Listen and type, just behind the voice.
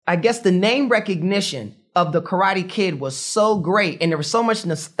I guess the name recognition of the Karate Kid was so great, and there was so much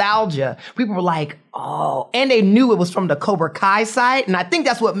nostalgia. People were like, oh, and they knew it was from the Cobra Kai side, and I think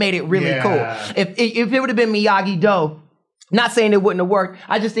that's what made it really cool. If it would have been Miyagi-Do, not saying it wouldn't have worked,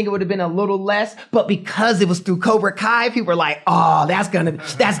 I just think it would have been a little less, but because it was through Cobra Kai, people were like, oh, that's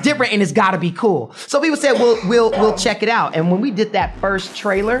different, and it's gotta be cool. So people said, we'll check it out. And when we did that first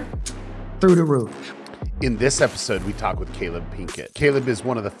trailer, through the roof. In this episode, we talk with Caleb Pinkett. Caleb is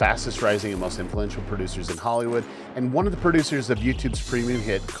one of the fastest rising and most influential producers in Hollywood and one of the producers of YouTube's premium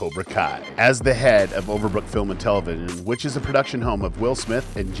hit, Cobra Kai. As the head of Overbrook Film and Television, which is a production home of Will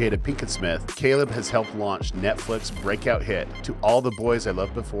Smith and Jada Pinkett Smith, Caleb has helped launch Netflix's breakout hit To All the Boys I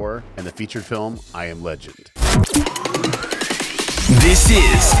Loved Before and the featured film, I Am Legend. This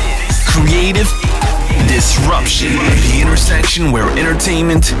is Creative Disruption, the intersection where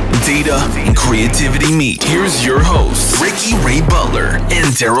entertainment, data, and creativity meet. Here's your hosts, Ricky Ray Butler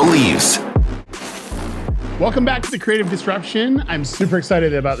and Daryl Eves. Welcome back to the Creative Disruption. I'm super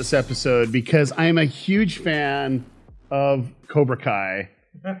excited about this episode because I am a huge fan of Cobra Kai.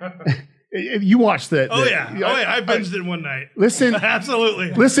 You watched that? Oh yeah, I binged it one night. Listen,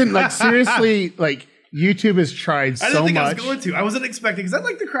 absolutely. Listen, like seriously, like YouTube has tried so much. I didn't think I was going to. I wasn't expecting because I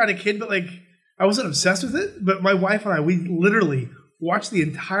like the Karate Kid, but like I wasn't obsessed with it. But my wife and I, we literally watched the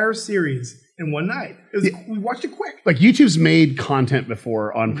entire series in one night. We watched it quick. Like YouTube's made content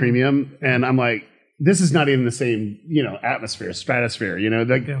before on premium, and I'm like, this is not even the same, atmosphere, stratosphere.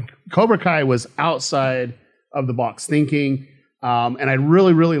 Cobra Kai was outside of the box thinking, and I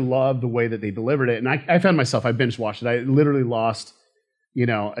really, really loved the way that they delivered it. And I found myself, I binge watched it. I literally lost,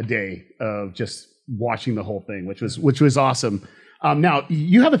 a day of just watching the whole thing, which was awesome. Now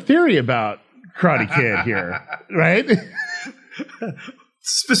you have a theory about Karate Kid here, right?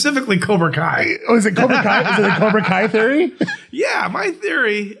 Specifically Cobra Kai. Oh, is it Cobra Kai? Is it a Cobra Kai theory? Yeah, my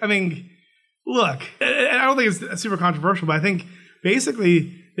theory, I mean, look, I don't think it's super controversial, but I think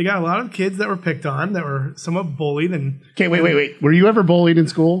basically they got a lot of kids that were picked on, that were somewhat bullied. And okay, wait. Were you ever bullied in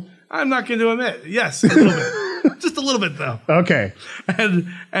school? I'm not going to admit. Yes, a little bit. Just a little bit, though. Okay.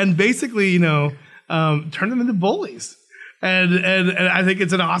 And basically, turn them into bullies. And I think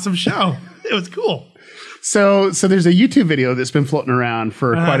it's an awesome show. It was cool. So there's a YouTube video that's been floating around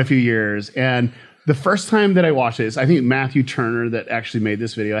for quite a few years. And the first time that I watched this, I think Matthew Turner that actually made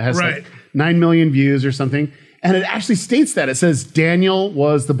this video, it has like 9 million views or something. And it actually states that. It says Daniel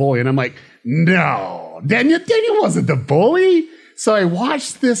was the bully. And I'm like, no, Daniel wasn't the bully. So I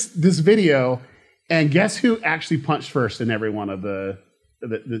watched this video, and guess who actually punched first in every one of the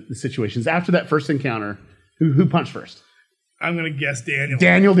situations? After that first encounter, who punched first? I'm going to guess Daniel.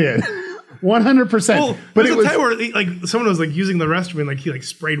 Daniel did. 100%. Well, but it was a time where someone was using the restroom and he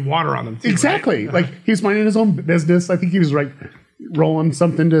sprayed water on them too, exactly. Right? He was minding his own business. I think he was rolling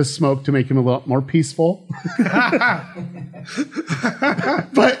something to smoke to make him a lot more peaceful. But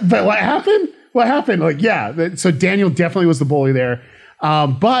what happened? What happened? So Daniel definitely was the bully there.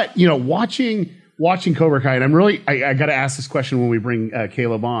 But watching Cobra Kai, and I got to ask this question when we bring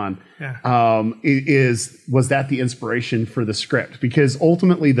Caleb on. Yeah. Was that the inspiration for the script? Because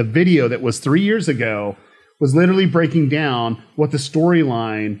ultimately the video that was 3 years ago was literally breaking down what the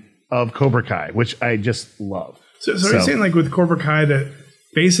storyline of Cobra Kai, which I just love. So are you saying with Cobra Kai that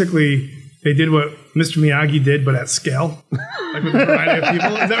basically they did what Mr. Miyagi did, but at scale? With a variety of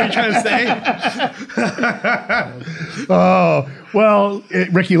people? Is that what you're trying to say? Oh, well,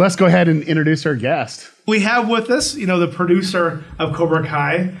 Ricky, let's go ahead and introduce our guest. We have with us, the producer of Cobra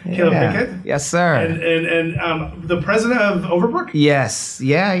Kai, Caleb Pinkett. Yes, sir. And the president of Overbrook? Yes.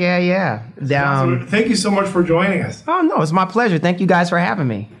 Yeah. Thank you so much for joining us. Oh, no, it's my pleasure. Thank you guys for having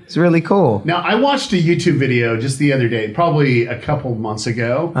me. It's really cool. Now, I watched a YouTube video just the other day, probably a couple months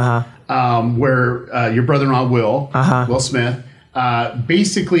ago, where your brother-in-law, Will Smith,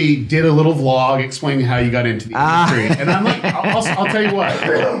 basically did a little vlog explaining how you got into the industry. And I'm like, I'll tell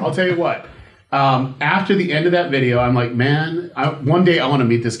you what. After the end of that video, I'm like, man, one day I want to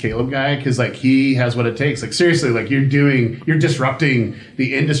meet this Caleb guy because he has what it takes. Seriously, you're disrupting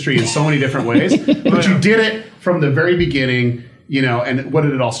the industry in so many different ways. But you did it from the very beginning, and what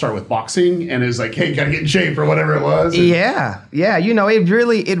did it all start with? Boxing? And it was like, hey, gotta get in shape or whatever it was. Yeah.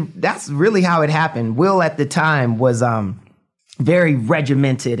 That's really how it happened. Will at the time was very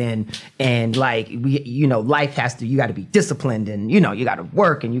regimented and life has to, you got to be disciplined and, you got to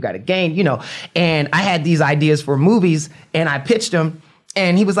work and you got to gain, and I had these ideas for movies and I pitched them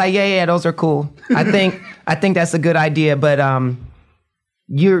and he was like, yeah, those are cool. I think that's a good idea. But,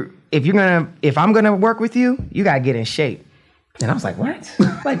 if I'm going to work with you, you got to get in shape. And I was like, what?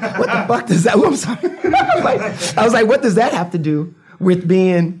 What the fuck does that, I'm sorry. I was like, what does that have to do with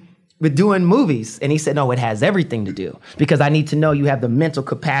doing movies? And he said, no, it has everything to do, because I need to know you have the mental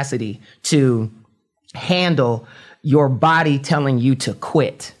capacity to handle your body telling you to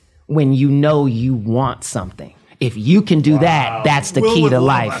quit when you know you want something. If you can do that, that's the key to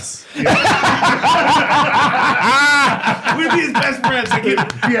life. We'd be his best friends. I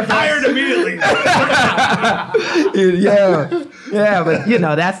get fired immediately. Yeah, but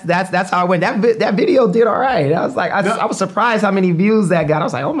that's how it went. That video did all right. I was like, I was surprised how many views that got. I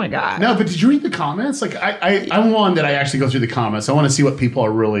was like, oh my God. No, but did you read the comments? Like, I'm one that I actually go through the comments. I want to see what people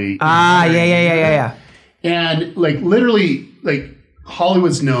are really. Yeah. And like literally, like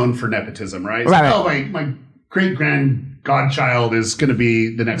Hollywood's known for nepotism, right? Right. Oh, my great grand godchild is going to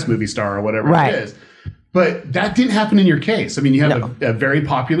be the next movie star or whatever it is. But that didn't happen in your case. I mean, you have a very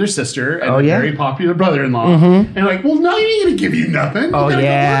popular sister and a very popular brother-in-law. And like, well, no, you ain't going to give you nothing. You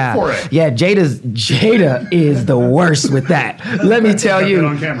gotta go work for it. Yeah, Jada is the worst with that. Let me tell you,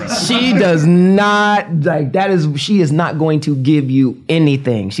 on camera. She does not, like, she is not going to give you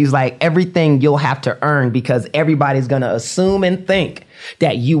anything. She's like, everything you'll have to earn, because everybody's going to assume and think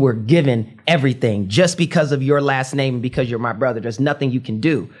that you were given everything just because of your last name and because you're my brother. There's nothing you can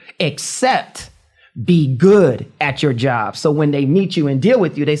do except be good at your job. So when they meet you and deal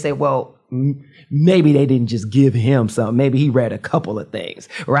with you, they say, well, maybe they didn't just give him something. Maybe he read a couple of things,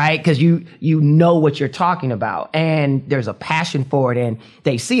 right? Because you know what you're talking about, and there's a passion for it, and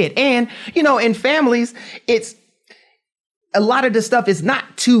they see it. And, in families, it's a lot of this stuff is not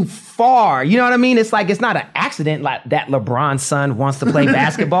too far. You know what I mean? It's like, it's not an accident like that LeBron's son wants to play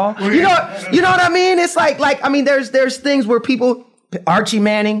basketball. You know what I mean? It's like, there's things where people, Archie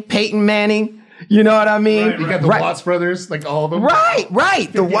Manning, Peyton Manning, you know what I mean? Right. You got the Watts brothers, like all of them. Right.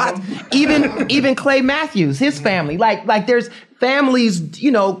 The Watts, even Clay Matthews, his family. Like there's families,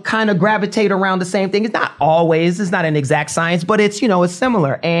 kind of gravitate around the same thing. It's not an exact science, but it's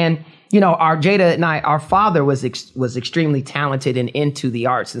similar. And our Jada and our father was extremely talented and into the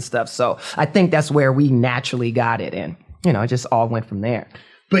arts and stuff. So I think that's where we naturally got it, and it just all went from there.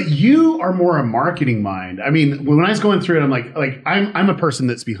 But you are more a marketing mind. I mean, when I was going through it, I'm like I'm a person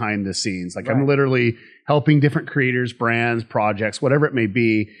that's behind the scenes. Like, I'm literally helping different creators, brands, projects, whatever it may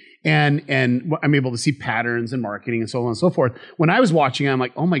be. And I'm able to see patterns in marketing and so on and so forth. When I was watching, I'm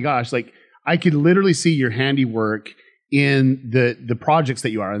like, oh my gosh, like I could literally see your handiwork in the projects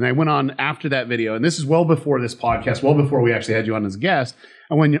that you are. And I went on after that video, and this is well before this podcast, well before we actually had you on as a guest.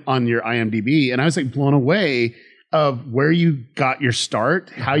 I went on your IMDb, and I was like blown away of where you got your start,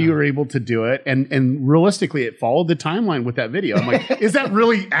 how you were able to do it, and realistically, it followed the timeline with that video. I'm like, is that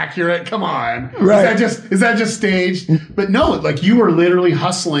really accurate? Come on, right? Is that just staged? But no, like you were literally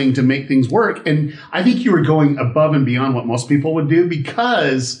hustling to make things work, and I think you were going above and beyond what most people would do,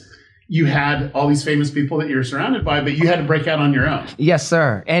 because you had all these famous people that you're surrounded by, but you had to break out on your own. Yes,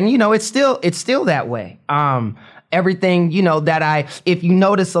 sir. And it's still that way. Everything if you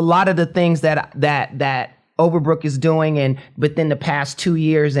notice, a lot of the things that Overbrook is doing, and within the past 2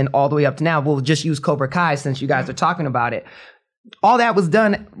 years and all the way up to now, we'll just use Cobra Kai since you guys are talking about it. All that was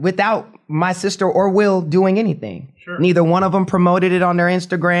done without my sister or Will doing anything. Sure. Neither one of them promoted it on their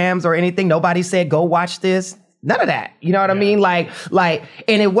Instagrams or anything. Nobody said, go watch this. None of that. You know what I mean? Like,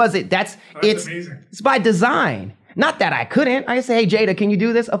 and it wasn't, it's amazing. It's by design. Not that I couldn't. I say, hey, Jada, can you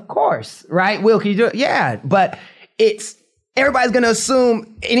do this? Of course. Right? Will, can you do it? Yeah. But everybody's going to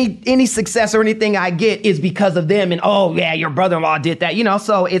assume any success or anything I get is because of them. And, oh, yeah, your brother-in-law did that.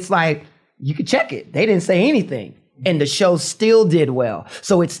 So it's like, you could check it. They didn't say anything. And the show still did well.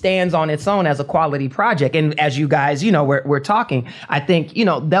 So it stands on its own as a quality project. And as you guys, we're talking, I think,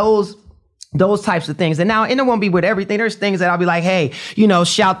 those types of things. And it won't be with everything. There's things that I'll be like, hey,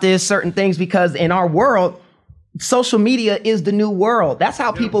 shout this, certain things, because in our world, social media is the new world. That's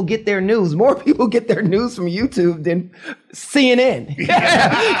how people get their news. More people get their news from YouTube than CNN.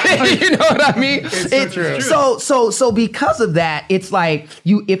 You know what I mean? It's so true. So because of that, it's like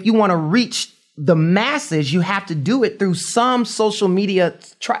if you want to reach the masses, you have to do it through some social media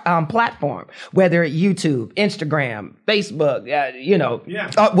platform, whether YouTube, Instagram, Facebook,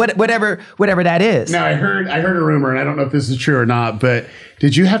 whatever that is. Now I heard a rumor, and I don't know if this is true or not, but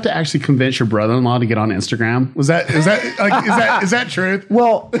did you have to actually convince your brother-in-law to get on Instagram? Is that truth?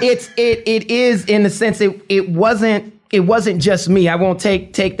 Well, it is, in the sense it wasn't just me. I won't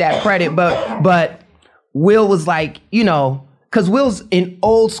take that credit, but Will was like, because Will's an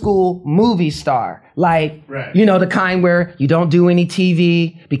old school movie star. Like, right. The kind where you don't do any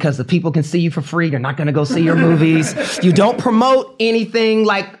TV because the people can see you for free. They're not going to go see your movies. You don't promote anything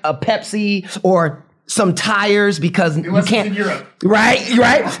like a Pepsi or some tires because you can't, in Europe.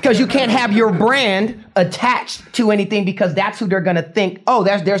 right, because you can't have your brand attached to anything because that's who they're gonna think. Oh,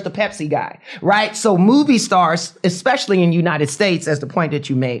 there's the Pepsi guy, right? So movie stars, especially in the United States, as the point that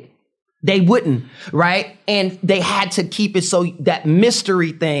you made, they wouldn't, right? And they had to keep it so that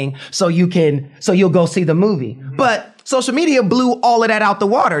mystery thing, so you'll go see the movie, but. Social media blew all of that out the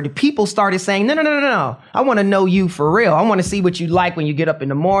water. The people started saying, no. I want to know you for real. I want to see what you like when you get up in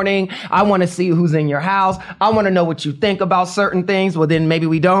the morning. I want to see who's in your house. I want to know what you think about certain things. Well, then maybe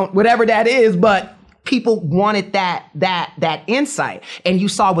we don't, whatever that is. But people wanted that insight. And you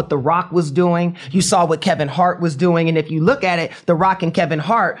saw what The Rock was doing. You saw what Kevin Hart was doing. And if you look at it, The Rock and Kevin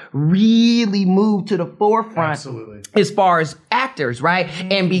Hart really moved to the forefront. Absolutely. As far as actors, right?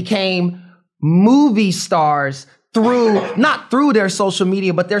 And became movie stars not through their social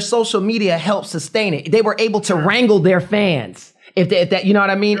media, but their social media helped sustain it. They were able to wrangle their fans, if that, you know what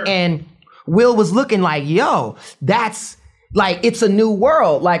I mean? Sure. And Will was looking like, yo, that's like, it's a new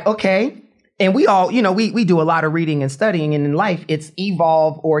world. Like, okay. And we all, we do a lot of reading and studying, and in life, it's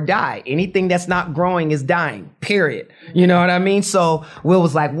evolve or die. Anything that's not growing is dying, period. You know what I mean? So Will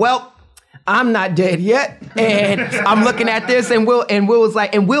was like, well, I'm not dead yet. And I'm looking at this, and Will was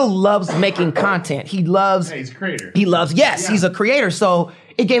like, and Will loves making content. He loves, he's a creator. He's a creator. So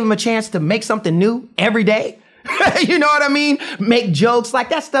it gave him a chance to make something new every day. You know what I mean? Make jokes like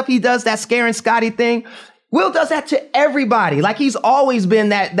that stuff he does, that Scaring Scotty thing. Will does that to everybody. Like, he's always been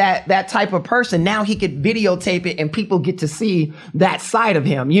that type of person. Now he could videotape it and people get to see that side of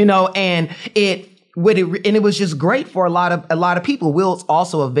him, and it was just great for a lot of people. Will's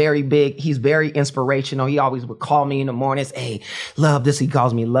also he's very inspirational. He always would call me in the mornings. Hey, love this. He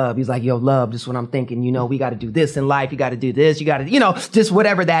calls me love. He's like, yo, love, this is what I'm thinking. We got to do this in life. You got to do this. You got to, just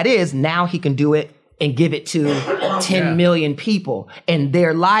whatever that is. Now he can do it and give it to 10 million people and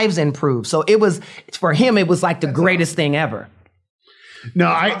their lives improve. So for him, it was like the greatest thing ever. No,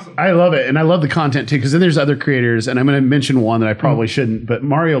 I love it. And I love the content too, because then there's other creators, and I'm going to mention one that I probably shouldn't, but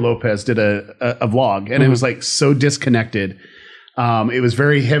Mario Lopez did a vlog, and it was like so disconnected. It was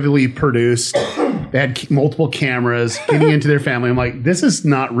very heavily produced. They had multiple cameras getting into their family. I'm like, this is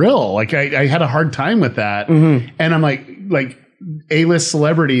not real. Like, I had a hard time with that. And I'm like A-list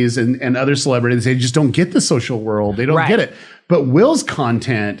celebrities and other celebrities, they just don't get the social world. They don't get it. But Will's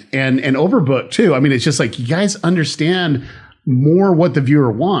content and Overbooked too. I mean, it's just like, you guys understand more what the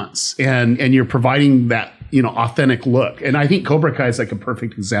viewer wants, and you're providing that, authentic look. And I think Cobra Kai is like a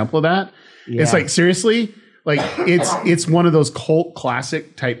perfect example of that. Yeah. It's like, seriously, like it's one of those cult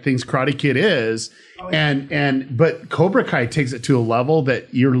classic type things Karate Kid is. But Cobra Kai takes it to a level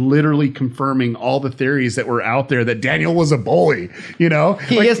that you're literally confirming all the theories that were out there that Daniel was a bully, He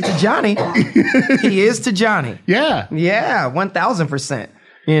is to Johnny. He is to Johnny. Yeah. Yeah. 1000%.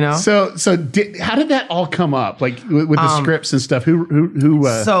 So how did that all come up? Like with the scripts and stuff? Who?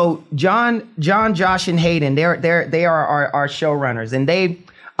 So John, Josh, and Hayden, they are our showrunners, and they're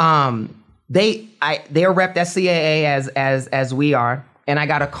repped at CAA as we are. And I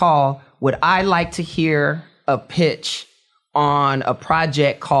got a call. Would I like to hear a pitch on a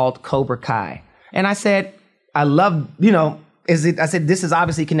project called Cobra Kai? And I said, I love, I said, this is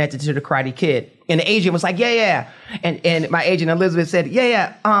obviously connected to the Karate Kid. And the agent was like, yeah. And my agent Elizabeth said,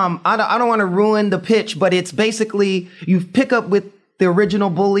 yeah. I don't want to ruin the pitch, but it's basically you pick up with the original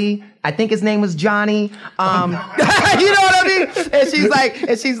bully. I think his name was Johnny. You know what I mean? And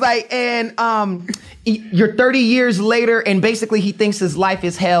she's like, you're 30 years later, and basically he thinks his life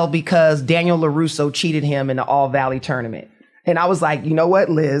is hell because Daniel LaRusso cheated him in the All Valley tournament. And I was like, you know what,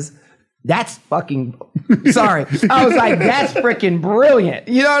 Liz? That's fucking, sorry. I was like, that's freaking brilliant.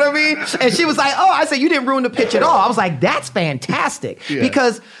 You know what I mean? And she was like, oh, I said, you didn't ruin the pitch at all. I was like, that's fantastic. Yeah.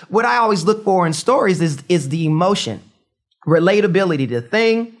 Because what I always look for in stories is the emotion, relatability, the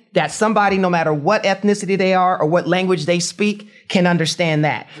thing that somebody, no matter what ethnicity they are or what language they speak, can understand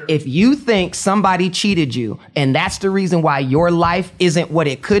that. Sure. If you think somebody cheated you and that's the reason why your life isn't what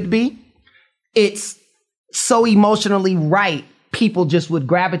it could be, it's so emotionally right. People just would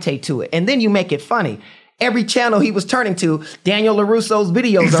gravitate to it. And then you make it funny. Every channel he was turning to, Daniel LaRusso's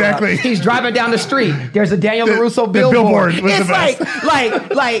videos exactly. are up. He's driving down the street. There's a Daniel LaRusso billboard.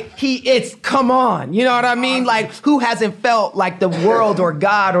 It's come on. You know what I mean? Like, who hasn't felt like the world or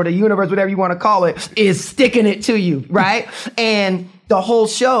God or the universe, whatever you want to call it, is sticking it to you, right? And the whole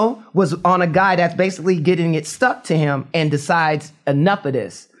show was on a guy that's basically getting it stuck to him and decides, enough of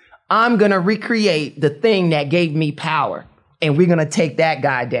this. I'm going to recreate the thing that gave me power. And we're going to take that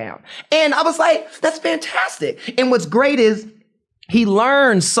guy down. And I was like, that's fantastic. And what's great is he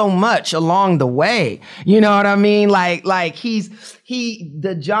learns so much along the way. You know what I mean? Like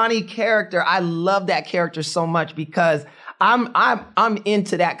the Johnny character, I love that character so much because I'm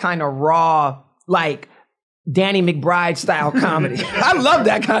into that kind of raw, like Danny McBride style comedy. I love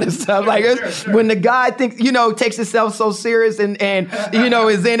that kind of stuff. Like when the guy thinks, takes himself so serious and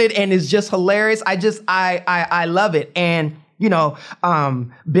is in it and is just hilarious. I love it. And,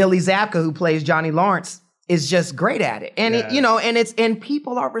 Billy Zabka, who plays Johnny Lawrence, is just great at it. And and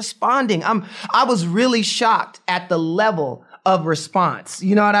people are responding. I was really shocked at the level of response.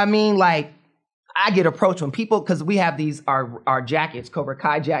 You know what I mean? Like, I get approached when people, because we have these, our jackets, Cobra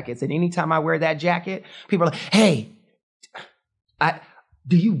Kai jackets, and anytime I wear that jacket, people are like, hey,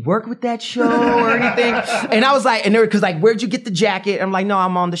 do you work with that show or anything? And I was like, because like, where'd you get the jacket? I'm like, no,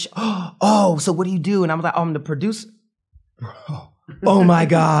 I'm on the show. Oh, so what do you do? And I was like, I'm the producer. Oh my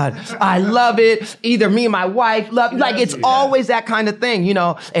God, I love it. Either me and my wife love, like it's always that kind of thing,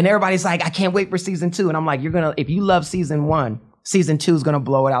 and everybody's like, I can't wait for season 2. And I'm like, if you love season 1, season 2 is going to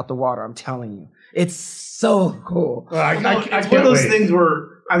blow it out the water. I'm telling you. It's so cool. Well, it's one of those things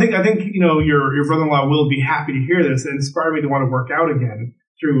where I think your brother-in-law will be happy to hear this and inspire me to want to work out again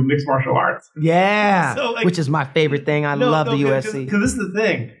through mixed martial arts. Yeah, so, which is my favorite thing. I love the USC. Because this is the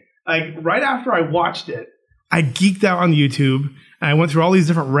thing. Like right after I watched it, I geeked out on YouTube and I went through all these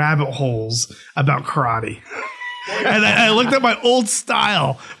different rabbit holes about karate. And I looked at my old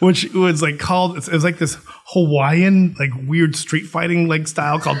style, which was like called, it was like this Hawaiian, like weird street fighting like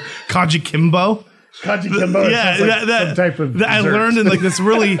style called Kaji Kimbo. Kaji Kimbo. Yeah, like some type of that I learned in like this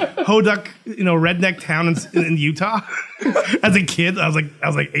really hoduck, redneck town in Utah. As a kid, I was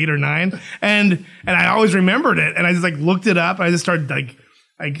like 8 or 9, and I always remembered it. And I just like looked it up. And I just started like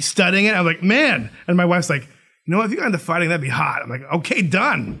studying it. I was like, man. And my wife's like, if you got into fighting, that'd be hot. I'm like, okay,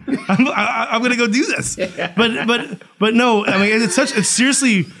 done. I'm gonna go do this. But no, I mean, it's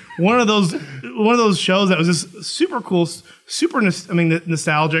seriously one of those shows that was just super cool, super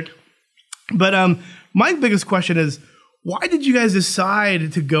nostalgic. But my biggest question is, why did you guys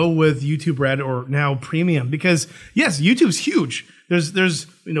decide to go with YouTube Red or now Premium? Because yes, YouTube's huge. There's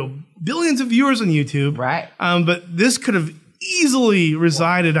billions of viewers on YouTube, right? But this could have easily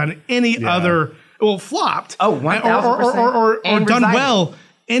resided on any other. Well, flopped. Oh, 1,000%. Or done well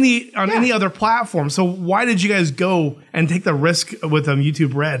any other platform. So why did you guys go and take the risk with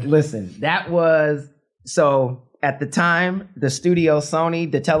YouTube Red? Listen, that was so at the time, the studio,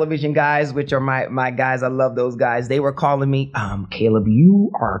 Sony, the television guys, which are my guys, I love those guys. They were calling me, Caleb,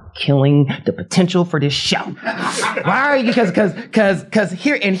 you are killing the potential for this show. Why are you? Because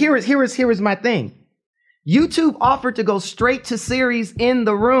here is my thing. YouTube offered to go straight to series in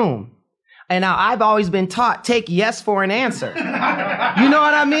the room. And now I've always been taught, take yes for an answer. You know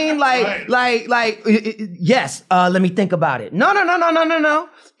what I mean? Like, yes, let me think about it. No.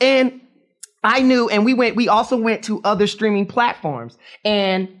 And I knew, and we also went to other streaming platforms,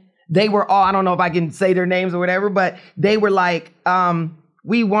 and they were all, I don't know if I can say their names or whatever, but they were like,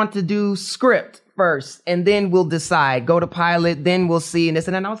 we want to do script first, and then we'll decide, go to pilot, then we'll see, and this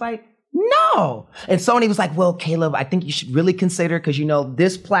and that. And I was like, no. And Sony was like, well, Caleb, I think you should really consider, because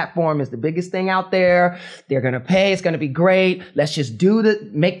this platform is the biggest thing out there. They're going to pay. It's going to be great. Let's just tell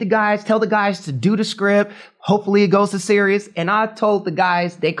the guys to do the script. Hopefully it goes to series. And I told the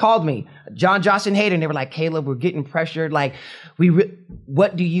guys, they called me, John, Josh, and Hayden. They were like, Caleb, we're getting pressured. Like,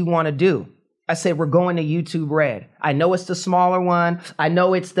 what do you want to do? I said, we're going to YouTube Red. I know it's the smaller one. I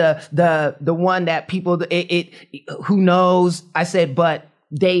know it's the one that people, who knows? I said, but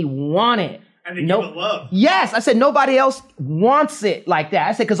they want it. And they give it love. Yes. I said, nobody else wants it like that.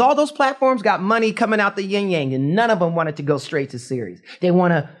 I said, because all those platforms got money coming out the yin yang, and none of them wanted to go straight to series. They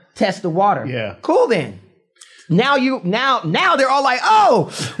want to test the water. Yeah. Cool then. Now they're all like,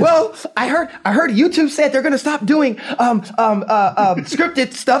 oh, well, I heard YouTube said they're going to stop doing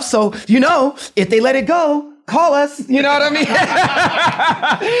scripted stuff. So, if they let it go, call us. You know what I mean?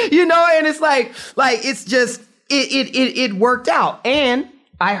 And it's like it's just, it worked out. And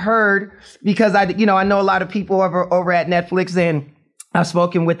I heard, because I know a lot of people over at Netflix, and I've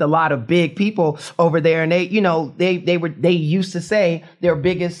spoken with a lot of big people over there, and they used to say their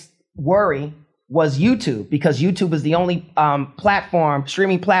biggest worry was YouTube, because YouTube is the only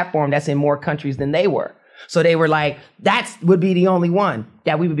streaming platform that's in more countries than they were. So they were like, that would be the only one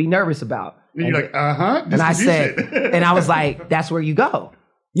that we would be nervous about. And you're like, and I said, and I was like, that's where you go.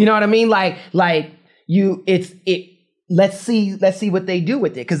 You know what I mean? Let's see what they do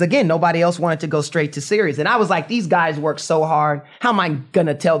with it. Because again, nobody else wanted to go straight to series. And I was like, these guys work so hard. How am I going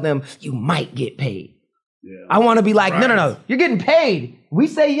to tell them you might get paid? Yeah. I want to be like, right. No, you're getting paid. We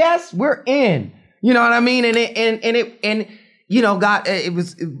say yes, we're in. You know what I mean? And you know,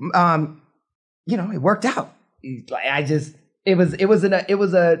 it worked out. It was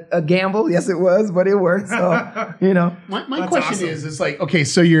a gamble. Yes, it was, but it worked. So, you know, my question awesome. Is like, okay,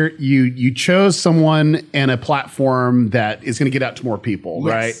 so you chose someone and a platform that is going to get out to more people,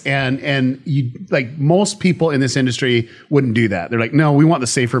 yes. right? And you, like, most people in this industry wouldn't do that. They're like, no, we want the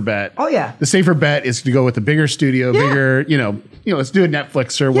safer bet. Oh yeah, the safer bet is to go with the bigger studio, bigger, you know, let's do a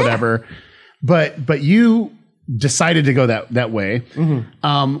Netflix or whatever. But you decided to go that way.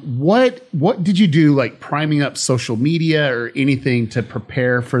 Mm-hmm. What did you do, like priming up social media or anything to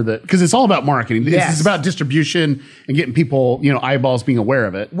prepare for because it's all about marketing. Yes. It's about distribution and getting people, you know, eyeballs being aware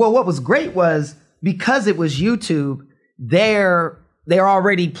of it. Well, what was great was because it was YouTube, they're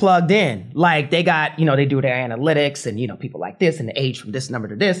already plugged in. Like they got, you know, they do their analytics and, you know, people like this and the age from this number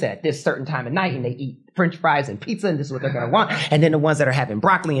to this at this certain time of night and they eat French fries and pizza and this is what they're going to want. And then the ones that are having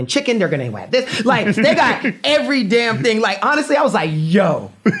broccoli and chicken, they're going to have this. Like they got every damn thing. Like, honestly, I was like,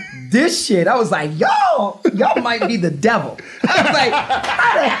 yo, this shit. I was like, y'all might be the devil. I was like,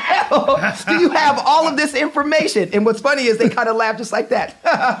 how the hell do you have all of this information? And what's funny is they kind of laugh just like that.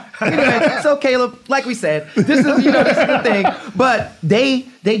 Anyway, so Caleb, like we said, this is the thing. But they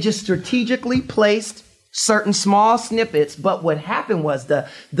just strategically placed certain small snippets. But what happened was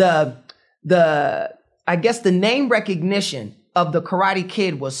I guess the name recognition of the Karate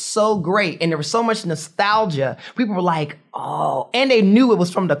Kid was so great and there was so much nostalgia. People were like, oh, and they knew it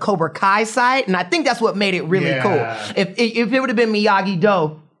was from the Cobra Kai side. And I think that's what made it really cool. If it would have been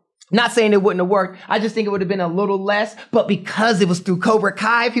Miyagi-Do, not saying it wouldn't have worked. I just think it would have been a little less. But because it was through Cobra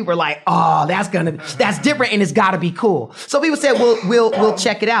Kai, people were like, oh, that's different and it's gotta be cool. So people said, we'll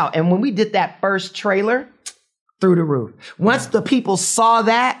check it out. And when we did that first trailer, through the roof. Once the people saw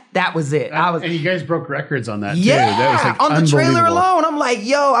that was it. And you guys broke records on that too. Yeah, that was like on the trailer alone. I'm like,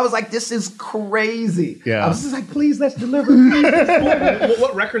 yo, I was like, this is crazy. Yeah. I was just like, please, let's deliver.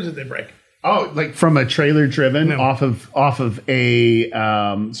 What records did they break? Oh, like from a trailer driven off of a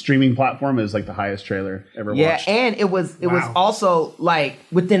streaming platform is like the highest trailer ever watched. Yeah, and it was also like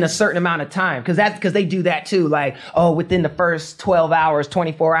within a certain amount of time because they do that too. Like, oh, within the first 12 hours,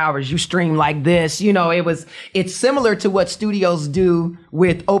 24 hours, you stream like this. You know, it's similar to what studios do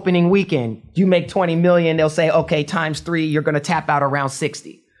with opening weekend. You make 20 million, they'll say, okay, times 3, you're going to tap out around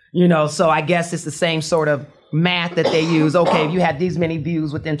 60. You know, so I guess it's the same sort of math that they use. Okay, if you had these many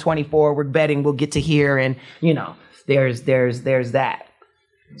views within 24, we're betting we'll get to here, and you know, there's that.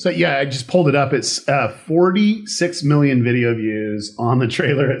 So yeah, I just pulled it up. It's 46 million video views on the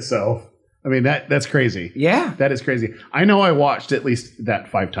trailer itself. I mean, that's crazy. Yeah, that is crazy. I know I watched at least that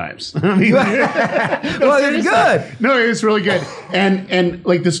 5 times. I mean, well, it's good. No, it was really good, and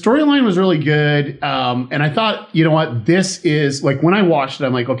like the storyline was really good. And I thought, you know what, this is like when I watched it,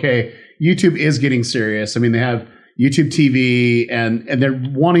 I'm like, okay, YouTube is getting serious. I mean, they have YouTube TV and they're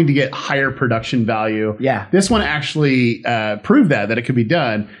wanting to get higher production value. Yeah. This one actually proved that it could be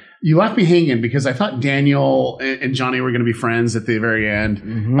done. You left me hanging because I thought Daniel and Johnny were going to be friends at the very end.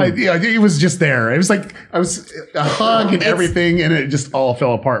 Mm-hmm. It was just there. It was like I was a hug and everything, and it just all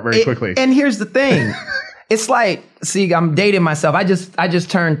fell apart very quickly. And here's the thing. It's like, see, I'm dating myself. I just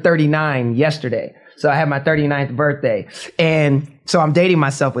turned 39 yesterday. So I had my 39th birthday. And so I'm dating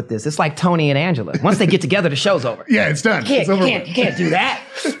myself with this. It's like Tony and Angela. Once they get together, the show's over. Yeah, it's done. You can't do that.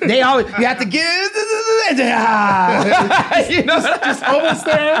 They always, you have to get, you know, just almost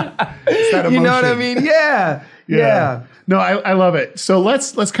there. It's that emotion. You know what I mean? Yeah. No, I love it. So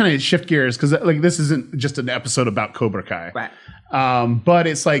let's kind of shift gears because like this isn't just an episode about Cobra Kai. Right. But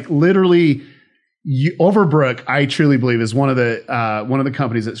it's like literally Overbrook, I truly believe, is one of the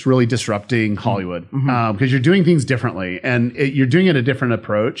companies that's really disrupting Hollywood because you're doing things differently and you're doing it a different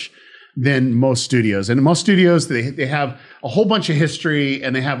approach than most studios. And most studios, they have a whole bunch of history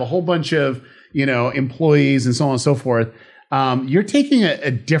and they have a whole bunch of, you know, employees and so on and so forth. You're taking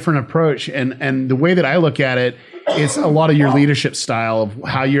a different approach, and the way that I look at it, it's a lot of your leadership style of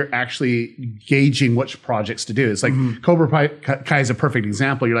how you're actually gauging which projects to do. It's like Cobra Kai is a perfect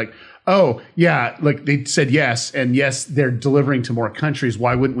example. You're like, oh, yeah, look, they said yes, and yes, they're delivering to more countries.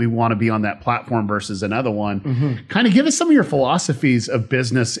 Why wouldn't we want to be on that platform versus another one? Kind of give us some of your philosophies of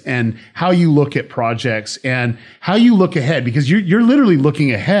business and how you look at projects and how you look ahead, because you're literally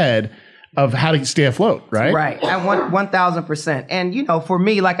looking ahead of how to stay afloat, right? Right, at 1,000%. And, you know, for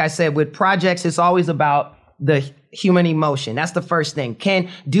me, like I said, with projects, it's always about the human emotion. That's the first thing.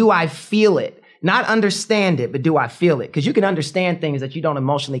 Do I feel it? Not understand it, but do I feel it? Because you can understand things that you don't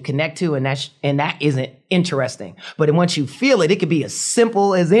emotionally connect to, and that isn't interesting. But once you feel it, it could be as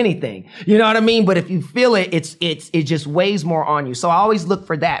simple as anything. You know what I mean? But if you feel it, it just weighs more on you. So I always look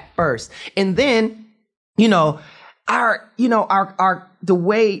for that first. And then, you know, the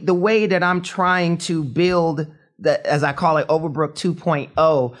way that I'm trying to build as I call it, Overbrook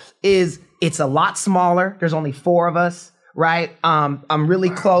 2.0 is it's a lot smaller. There's only 4 of us, right? I'm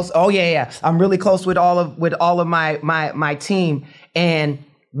really close. Oh yeah. I'm really close with all of my team, and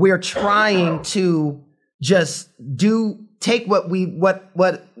we're trying to just take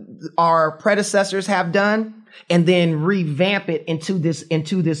what our predecessors have done and then revamp it into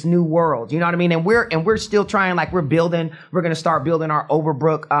this new world. You know what I mean? And we're still trying, like we're going to start building our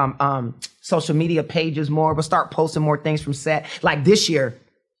Overbrook social media pages more. We'll start posting more things from set. Like this year,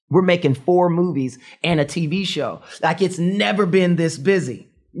 we're making 4 movies and a TV show. Like it's never been this busy.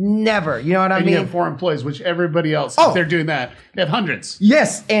 Never. You know what I mean? You have 4 employees, which everybody else, if they're doing that, they have hundreds.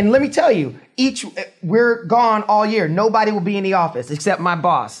 Yes. And let me tell you, we're gone all year. Nobody will be in the office except my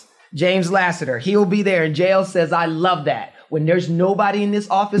boss, James Lassiter. He'll be there. And JL says, I love that. When there's nobody in this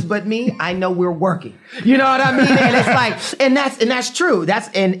office but me, I know we're working. You know what I mean? And it's like, and that's true.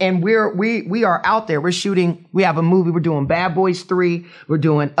 And we are out there. We're shooting. We have a movie. We're doing Bad Boys 3. We're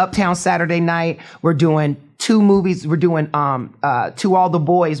doing Uptown Saturday Night. We're doing 2 movies. We're doing To All the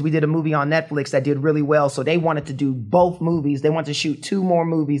Boys. We did a movie on Netflix that did really well. So they wanted to do both movies. They wanted to shoot 2 more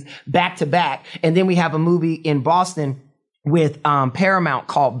movies back to back. And then we have a movie in Boston with Paramount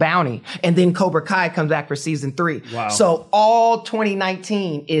called Bounty, and then Cobra Kai comes back for season 3. Wow. So all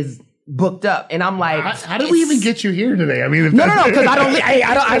 2019 is booked up, and I'm like, how did we even get you here today? I mean, no, because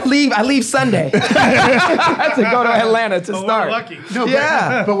I leave Sunday to go to Atlanta to start. We're lucky. No,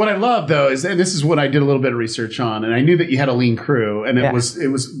 but what I love though is, and this is what I did a little bit of research on, and I knew that you had a lean crew, and it was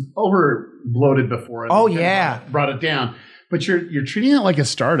over bloated before. Brought it down, but you're treating it like a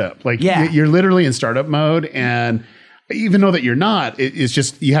startup. Like you're literally in startup mode, and even though that you're not, it's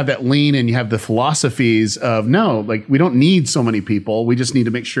just you have that lean and you have the philosophies of like we don't need so many people. We just need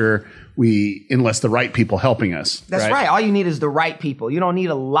to make sure we enlist the right people helping us. That's right. All you need is the right people. You don't need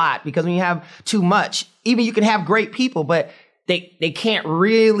a lot, because when you have too much, even you can have great people, but they can't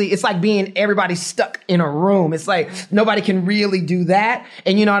really, it's like being everybody stuck in a room. It's like nobody can really do that.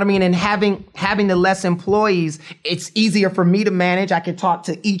 And you know what I mean? And having the less employees, it's easier for me to manage. I can talk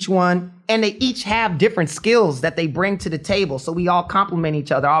to each one, and they each have different skills that they bring to the table. So we all complement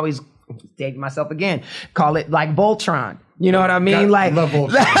each other. I always date myself again, call it like Voltron. You know what I mean? Love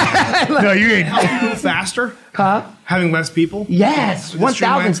Voltron. No, you ain't faster. Huh? Having less people. Yes.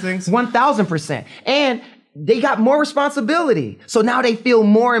 1,000%. And they got more responsibility. So now they feel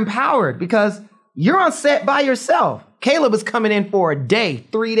more empowered because you're on set by yourself. Caleb is coming in for a day,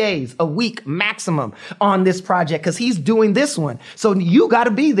 3 days, a week maximum on this project because he's doing this one. So you got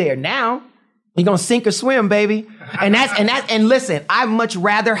to be there. Now you're going to sink or swim, baby. And listen, I much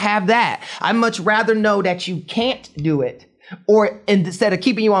rather have that. I much rather know that you can't do it, or instead of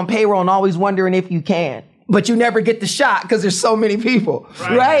keeping you on payroll and always wondering if you can. But you never get the shot because there's so many people,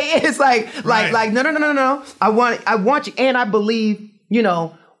 right? It's like no. I want you, and I believe,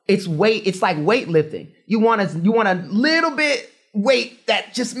 it's like weightlifting. You want a little bit weight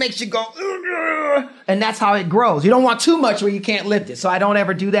that just makes you go, and that's how it grows. You don't want too much where you can't lift it. So I don't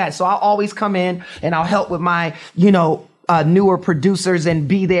ever do that. So I'll always come in and I'll help with my, newer producers and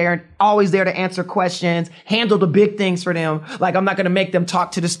be there, always there to answer questions, handle the big things for them. Like I'm not going to make them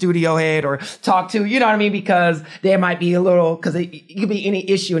talk to the studio head or talk to, you know what I mean? Because there might be because it could be any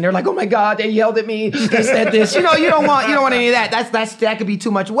issue and they're like, oh my God, they yelled at me. They said this, you don't want any of that. That could be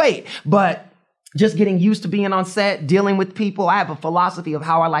too much weight, but just getting used to being on set, dealing with people. I have a philosophy of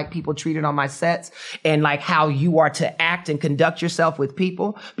how I like people treated on my sets and like how you are to act and conduct yourself with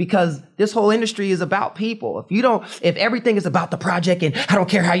people, because this whole industry is about people. If everything is about the project and I don't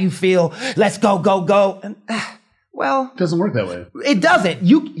care how you feel, let's go. And, well, it doesn't work that way. It doesn't.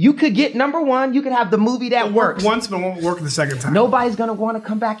 You could get number one. You could have the movie that works once, but won't work the second time. Nobody's going to want to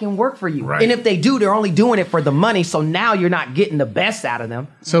come back and work for you. Right. And if they do, they're only doing it for the money. So now you're not getting the best out of them.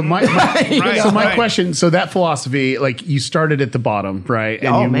 So my question, so that philosophy, like you started at the bottom, right?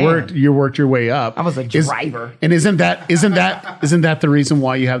 And you worked your way up. I was a driver. And isn't that the reason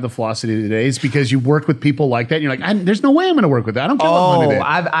why you have the philosophy today? Is because you work with people like that and you're like, there's no way I'm going to work with that. I don't care what money they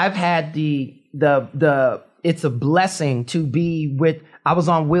have. I've had the it's a blessing to be with. I was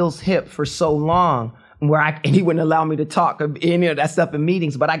on Will's hip for so long and he wouldn't allow me to talk any of that stuff in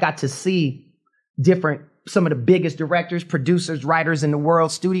meetings, but I got to see some of the biggest directors, producers, writers in the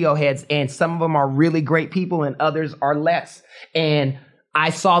world, studio heads, and some of them are really great people and others are less. And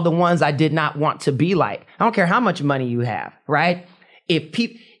I saw the ones I did not want to be like. I don't care how much money you have, right? If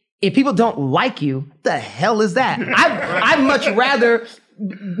people don't like you, the hell is that? I'd much rather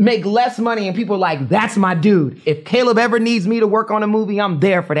make less money and people are like, that's my dude. If Caleb ever needs me to work on a movie, I'm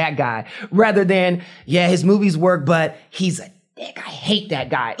there for that guy. Rather than, yeah, his movies work, but he's a dick. I hate that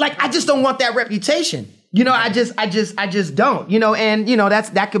guy. Like, I just don't want that reputation. You know, I just don't, you know, and you know,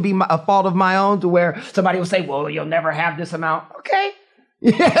 that could be a fault of my own to where somebody will say, well, you'll never have this amount. Okay.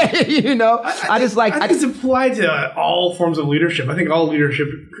 You know, I think it's applied to all forms of leadership. I think all leadership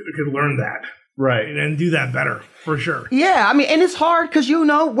could learn that. Right. And do that better, for sure. Yeah, I mean, and it's hard because, you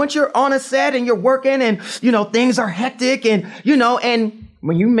know, once you're on a set and you're working and, you know, things are hectic and, you know, and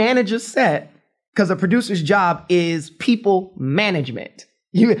when you manage a set, because a producer's job is people management.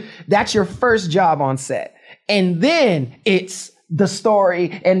 That's your first job on set. And then it's the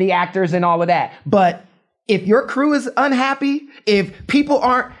story and the actors and all of that. But if your crew is unhappy, if people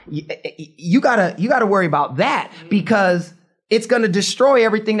aren't, you gotta worry about that because it's going to destroy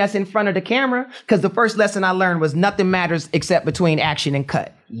everything that's in front of the camera. Because the first lesson I learned was nothing matters except between action and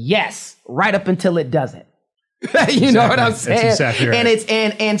cut. Yes, right up until it doesn't. You know what I'm saying? That's exactly right.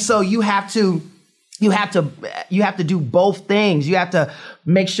 And so you have to do both things. You have to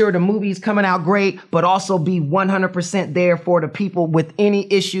make sure the movie's coming out great, but also be 100% there for the people with any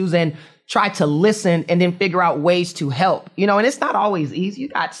issues and try to listen and then figure out ways to help, you know, and it's not always easy. You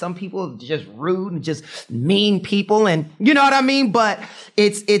got some people just rude and just mean people and you know what I mean? But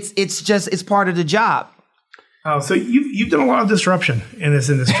it's part of the job. Oh, so you've done a lot of disruption in this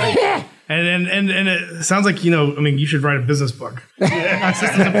industry. And it sounds like, you know, I mean, you should write a business book.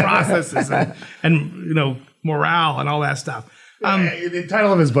 Systems and processes and, you know, morale and all that stuff. The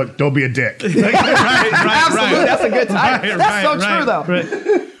title of his book, Don't Be a Dick. Right. Absolutely. That's a good title. That's so true, though.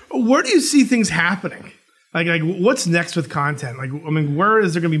 Right. Where do you see things happening? Like what's next with content? Like, I mean, where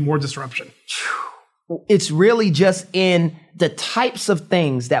is there going to be more disruption? It's really just in the types of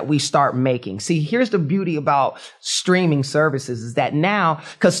things that we start making. See, here's the beauty about streaming services is that now,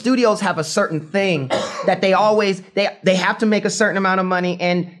 because studios have a certain thing that they have to make a certain amount of money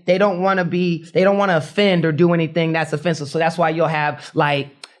and they don't want to offend or do anything that's offensive. So that's why you'll have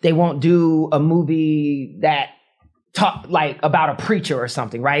they won't do a movie that talk like about a preacher or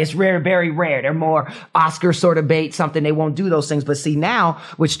something, right? It's rare, very rare. They're more Oscar sort of bait, something. They won't do those things. But see, now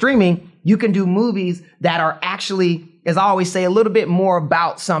with streaming, you can do movies that are actually, as I always say, a little bit more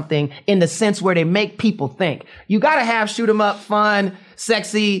about something in the sense where they make people think. You got to have shoot 'em up, fun,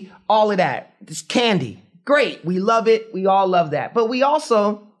 sexy, all of that. It's candy. Great. We love it. We all love that. But we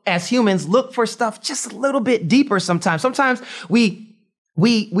also, as humans, look for stuff just a little bit deeper sometimes. Sometimes we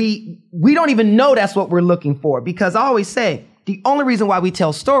don't even know that's what we're looking for because I always say the only reason why we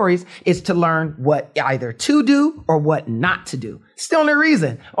tell stories is to learn what either to do or what not to do. It's the only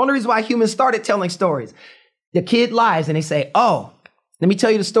reason why humans started telling stories. The kid lies and they say, oh, let me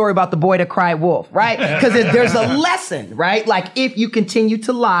tell you the story about the boy that cried wolf, right? Because there's a lesson, right? Like if you continue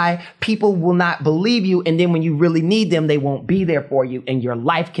to lie, people will not believe you. And then when you really need them, they won't be there for you and your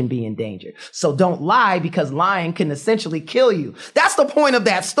life can be endangered. So don't lie because lying can essentially kill you. That's the point of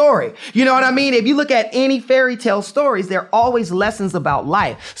that story. You know what I mean? If you look at any fairy tale stories, there are always lessons about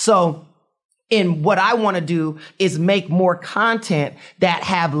life. So and what I want to do is make more content that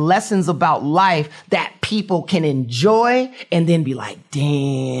have lessons about life that people can enjoy and then be like,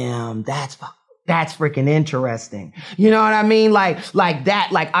 damn, that's freaking interesting. You know what I mean? Like that,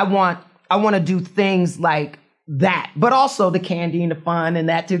 like I want to do things like that, but also the candy and the fun and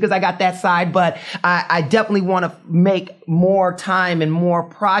that too, because I got that side, but I definitely want to make more time and more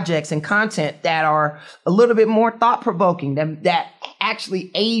projects and content that are a little bit more thought-provoking, that actually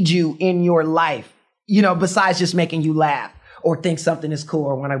aid you in your life, you know, besides just making you laugh or think something is cool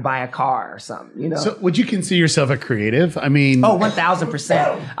or want to buy a car or something, you know. So would you consider yourself a creative? I mean... Oh,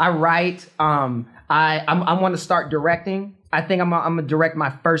 1,000%. I write. I want to start directing. I think I'm going to direct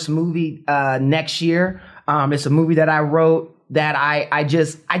my first movie next year. It's a movie that I wrote that I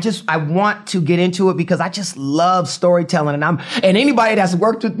want to get into it because I just love storytelling and anybody that's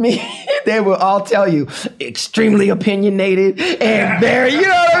worked with me, they will all tell you extremely opinionated and very, you know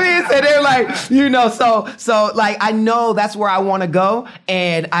what I mean? So they're like, you know, so like, I know that's where I want to go.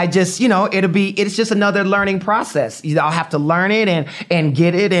 And I just, you know, it's just another learning process. You know, I'll have to learn it and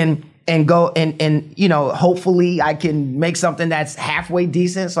get it and go and you know, hopefully I can make something that's halfway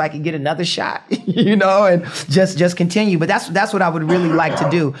decent so I can get another shot, you know, and just continue. But that's what I would really like to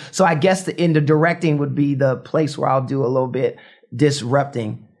do. So I guess the directing would be the place where I'll do a little bit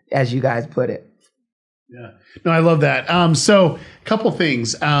disrupting, as you guys put it. Yeah. No, I love that. So a couple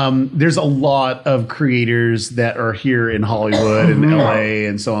things. There's a lot of creators that are here in Hollywood and LA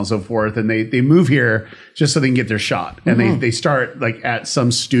and so on and so forth. And they move here just so they can get their shot. And they start like at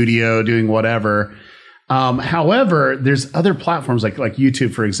some studio doing whatever. However, there's other platforms like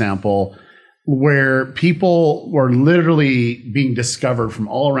YouTube, for example, where people are literally being discovered from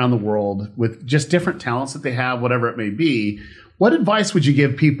all around the world with just different talents that they have, whatever it may be. What advice would you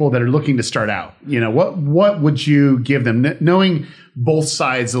give people that are looking to start out? What would you give them, knowing both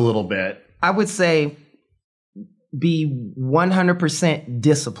sides a little bit? I would say be 100%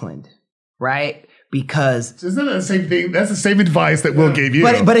 disciplined, right? Because isn't that the same thing? That's the same advice that Will gave you.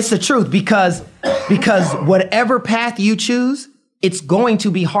 But it's the truth because whatever path you choose, it's going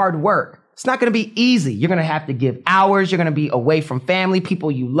to be hard work. It's not going to be easy. You're going to have to give hours. You're going to be away from family,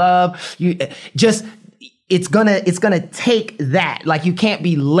 people you love. It's going to take that. Like, you can't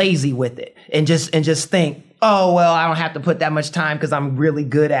be lazy with it and just think, oh, well, I don't have to put that much time because I'm really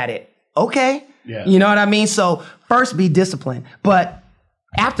good at it. Okay. Yeah. You know what I mean? So first, be disciplined. But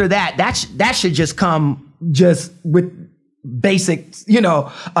after that should just come just with basics,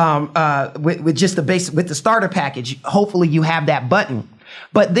 with just the basic, with the starter package. Hopefully you have that button.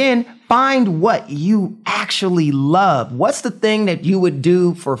 But then find what you actually love. What's the thing that you would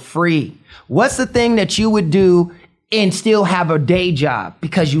do for free? What's the thing that you would do and still have a day job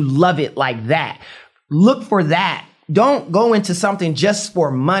because you love it like that? Look for that. Don't go into something just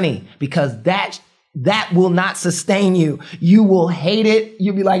for money, because that will not sustain you. You will hate it.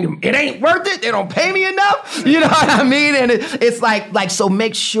 You'll be like, it ain't worth it. They don't pay me enough. You know what I mean? And it's like, so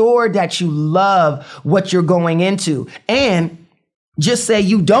make sure that you love what you're going into. And just say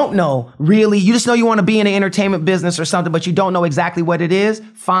you don't know, really. You just know you want to be in the entertainment business or something, but you don't know exactly what it is.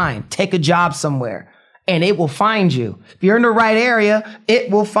 Fine. Take a job somewhere and it will find you. If you're in the right area, it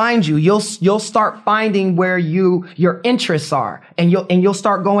will find you. You'll start finding where your interests are, and you'll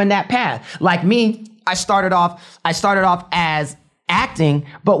start going that path. Like me, I started off as acting,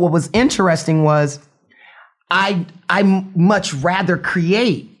 but what was interesting was I much rather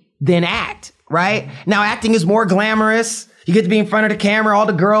create than act, right? Now acting is more glamorous. You get to be in front of the camera. All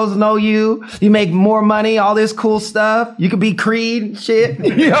the girls know you. You make more money, all this cool stuff. You could be Creed shit.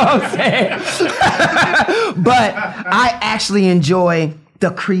 You know what I'm saying? But I actually enjoy the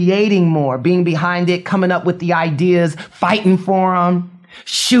creating more, being behind it, coming up with the ideas, fighting for them,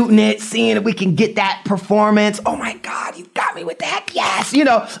 shooting it, seeing if we can get that performance. Oh my God, you got me with that. Yes.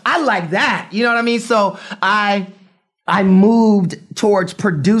 I like that. You know what I mean? So I moved towards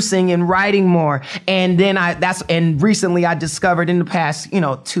producing and writing more. And then and recently I discovered in the past,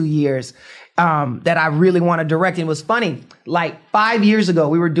 2 years, that I really want to direct. And it was funny. Like 5 years ago,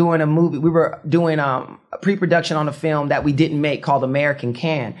 we were doing a movie. We were doing a pre-production on a film that we didn't make called American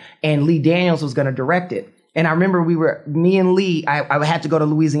Can. And Lee Daniels was going to direct it. And I remember me and Lee, I had to go to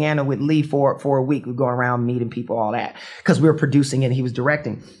Louisiana with Lee for a week. We'd go around meeting people, all that, because we were producing it and he was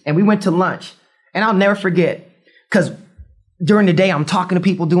directing. And we went to lunch. And I'll never forget, because during the day, I'm talking to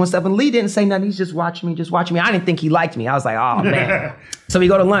people, doing stuff, and Lee didn't say nothing. He's just watching me. I didn't think he liked me. I was like, oh, man. So we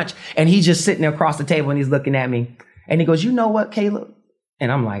go to lunch, and he's just sitting there across the table, and he's looking at me. And he goes, you know what, Caleb?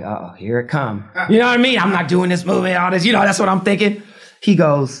 And I'm like, oh, here it come. You know what I mean? I'm not doing this movie, all this. That's what I'm thinking. He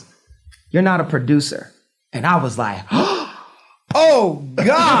goes, you're not a producer. And I was like, oh,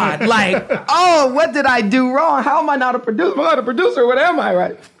 God. Like, oh, what did I do wrong? How am I not a producer? I'm not a producer. What am I,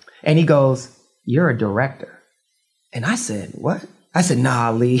 right? And he goes, you're a director. And I said, what? I said, nah,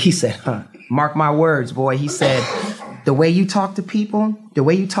 Lee. He said, mark my words, boy. He said, the way you talk to people, the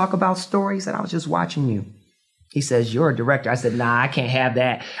way you talk about stories, and I was just watching you. He says, you're a director. I said, nah, I can't have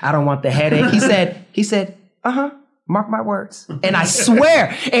that. I don't want the headache. He said, mark my words. And I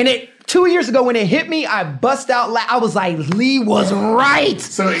swear, and 2 years ago when it hit me, I bust out I was like, Lee was right.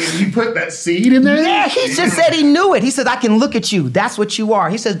 So you put that seed in there? Yeah, he just said he knew it. He said, I can look at you. That's what you are.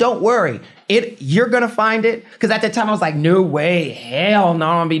 He says, don't worry. You're going to find it. Because at that time I was like, no way. Hell no,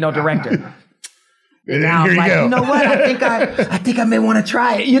 I'm going to be no director. And now I'm like, you know what? I think I may want to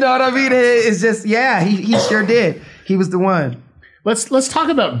try it. You know what I mean? It's just, yeah, he sure did. He was the one. Let's talk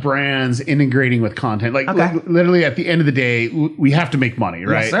about brands integrating with content. Like literally at the end of the day, we have to make money,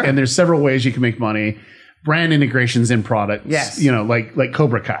 right? Yes, sir. And there's several ways you can make money. Brand integrations in products. Yes. Like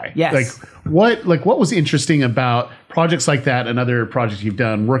Cobra Kai. Yes. What was interesting about projects like that and other projects you've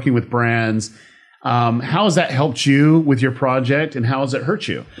done, working with brands? How has that helped you with your project, and how has it hurt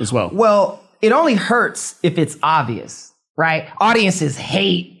you as well? Well, it only hurts if it's obvious, right? Audiences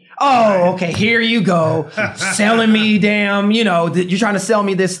hate. Oh, okay, here you go, selling me damn, you're trying to sell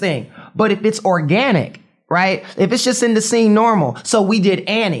me this thing. But if it's organic, right? If it's just in the scene normal. So we did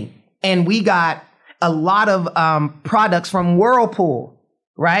Annie, and we got a lot of products from Whirlpool,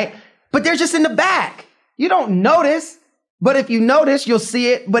 right? But they're just in the back. You don't notice, but if you notice, you'll see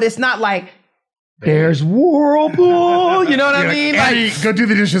it. But it's not like There's Whirlpool. You know what I mean? Like, go do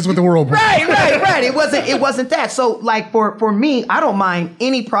the dishes with the Whirlpool. Right. It wasn't that. So like for me, I don't mind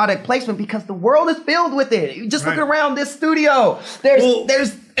any product placement because the world is filled with it. You just look around this studio.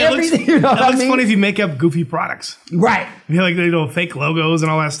 There's everything. You know what I mean? Funny if you make up goofy products. Right. You know, like fake logos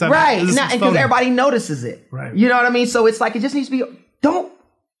and all that stuff. Right. Because everybody notices it. Right. You know what I mean? So it's like it just needs to be. Don't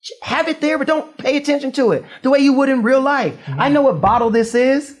have it there, but don't pay attention to it the way you would in real life. I know what bottle this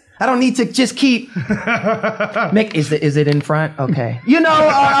is. I don't need to just keep. Is it in front? Okay. You know,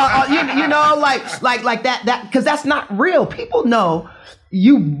 like that because that's not real. People know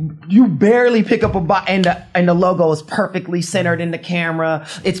you barely pick up a bottle and the logo is perfectly centered in the camera.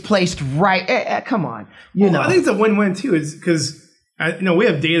 It's placed right. Come on, you know. I think it's a win-win too, is because we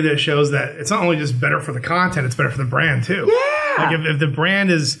have data that shows that it's not only just better for the content, it's better for the brand too. Yeah. Like if the brand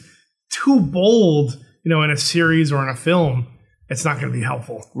is too bold, in a series or in a film, it's not going to be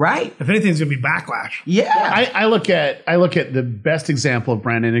helpful. Right. If anything, it's going to be backlash. Yeah. I look at the best example of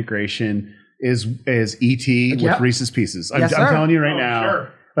brand integration is E.T. with Reese's Pieces. I'm telling you right now.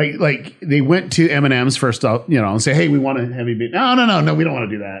 Sure. Like they went to M&M's first, and say, hey, we want a heavy beat. No, we don't want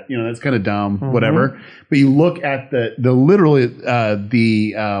to do that. That's kind of dumb, whatever. But you look at the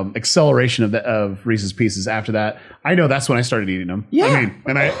acceleration of Reese's Pieces after that. I know that's when I started eating them. Yeah. I mean,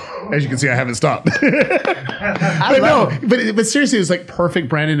 and as you can see, I haven't stopped. But seriously, it was like perfect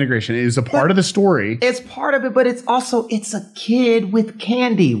brand integration. It was a part of the story. It's part of it, but it's a kid with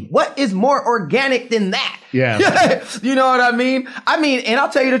candy. What is more organic than that? Yeah. You know what I mean? And I'll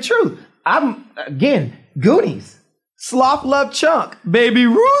tell you the truth. Goonies. Sloth Love Chunk. Baby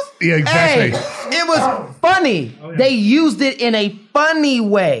Ruth. Yeah, exactly. Hey, it was funny. Oh, yeah. They used it in a funny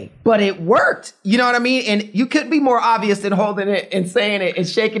way, but it worked. You know what I mean? And you couldn't be more obvious than holding it and saying it and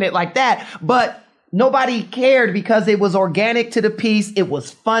shaking it like that. But nobody cared because it was organic to the piece. It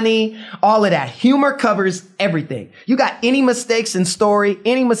was funny. All of that. Humor covers everything. You got any mistakes in story,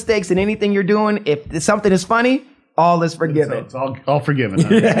 any mistakes in anything you're doing, if something is funny, all is forgiven. It's all forgiven.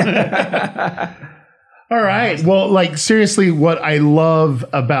 Huh? All right. Well, seriously, what I love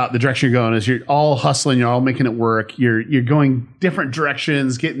about the direction you're going is you're all hustling, you're all making it work. You're going different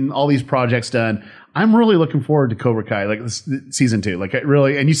directions, getting all these projects done. I'm really looking forward to Cobra Kai, season 2.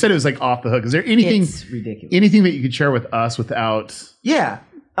 Really, and you said it was off the hook. Is there anything anything that you could share with us without? Yeah.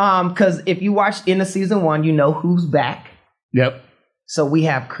 Because if you watched into season 1, you know who's back. Yep. So we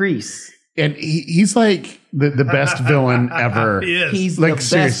have Kreese. And he's like the best villain ever. He is. He's the best.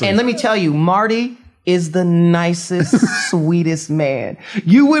 Seriously. And let me tell you, Marty is the nicest, sweetest man.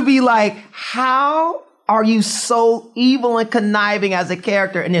 You would be like, how are you so evil and conniving as a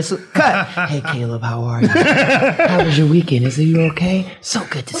character? And then cut. Hey, Caleb, how are you? How was your weekend? Is you okay? So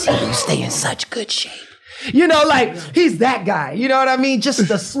good to see you. Stay in such good shape. He's that guy. You know what I mean? Just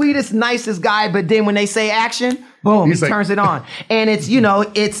the sweetest, nicest guy. But then when they say action, boom, he turns it on. And it's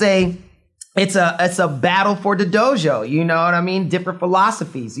a battle for the dojo. You know what I mean? Different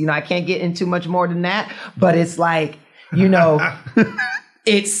philosophies. I can't get into much more than that, but it's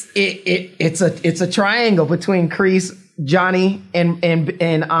it's a triangle between Kreese, Johnny, and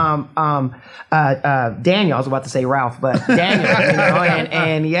Daniel. I was about to say Ralph, but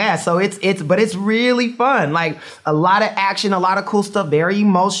Daniel. So it's really fun. A lot of action, a lot of cool stuff, very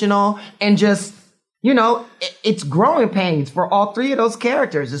emotional, and just it's growing pains for all three of those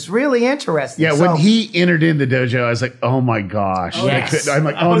characters. It's really interesting. Yeah, when he entered in the dojo, I was like, oh my gosh. Yes. I'm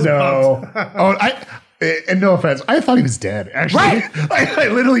like, oh no. And no offense, I thought he was dead, actually. Right. I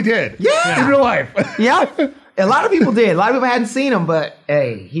literally did. Yeah. In real life. Yeah. A lot of people did. A lot of people hadn't seen him, but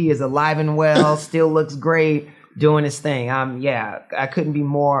hey, he is alive and well, still looks great, doing his thing. I couldn't be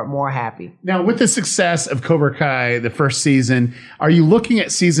more happy. Now, with the success of Cobra Kai, the first season, are you looking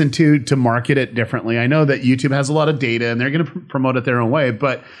at season 2 to market it differently? I know that YouTube has a lot of data and they're going to promote it their own way,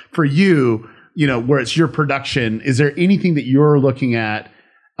 but for you, where it's your production, is there anything that you're looking at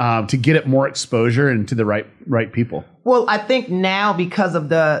to get it more exposure and to the right people? Well, I think now because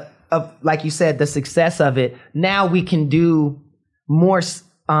of like you said, the success of it, now we can do more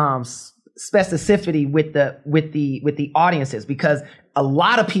specificity with the audiences because a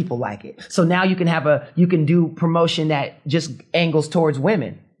lot of people like it. So now you can do promotion that just angles towards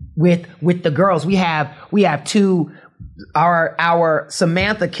women with the girls. We have two. Our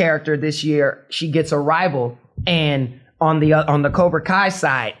Samantha character this year, she gets a rival and. On the Cobra Kai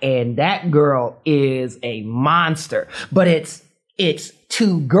side, and that girl is a monster. But it's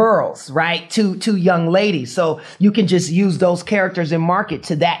two girls, right? Two young ladies. So you can just use those characters and market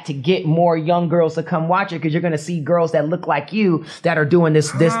to that to get more young girls to come watch it because you're gonna see girls that look like you that are doing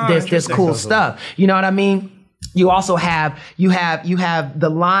this cool stuff. You know what I mean? You also have the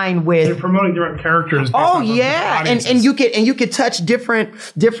line with They're promoting different characters. based oh off of yeah, audiences. and you could touch different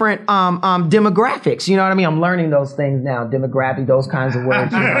demographics. You know what I mean? I'm learning those things now. Demographic, those kinds of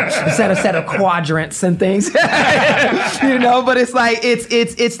words. You know, set of quadrants and things. You know, but it's like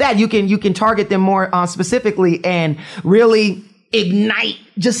it's that you can target them more specifically and really ignite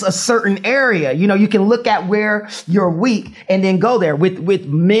just a certain area. You know, you can look at where you're weak and then go there. With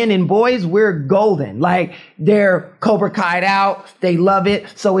men and boys, we're golden. Like, they're Cobra Kai'd out. They love it.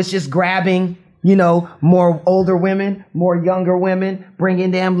 So it's just grabbing, you know, more older women, more younger women,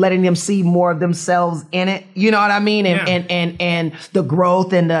 bringing them, letting them see more of themselves in it. You know what I mean? And the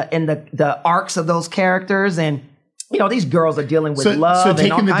growth and the arcs of those characters. And you know, these girls are dealing with love. So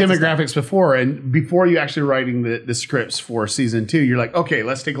taking and the all kinds of demographics before you actually writing the scripts for season 2, you're like, okay,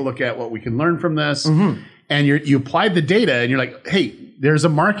 let's take a look at what we can learn from this. Mm-hmm. And you applied the data and you're like, hey, there's a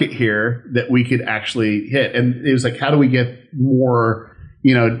market here that we could actually hit. And it was like, how do we get more,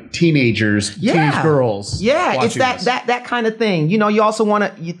 you know, teenage girls? Yeah, it's that kind of thing. You know, you also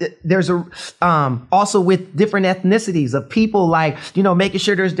want to, there's also with different ethnicities of people, like, you know, making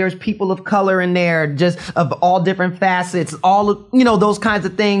sure there's people of color in there, just of all different facets, all of, you know, those kinds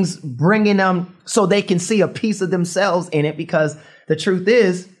of things, bringing them so they can see a piece of themselves in it. Because the truth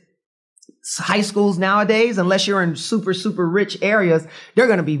is, high schools nowadays, unless you're in super, super rich areas, they're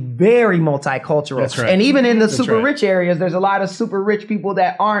going to be very multicultural. That's right. And even in the super rich areas, there's a lot of super rich people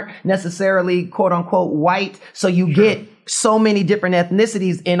that aren't necessarily quote unquote white. So you get so many different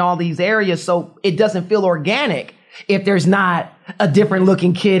ethnicities in all these areas. So it doesn't feel organic if there's not a different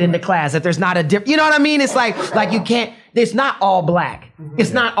looking kid in the class, if there's not a different, you know what I mean? It's like you can't, it's not all black.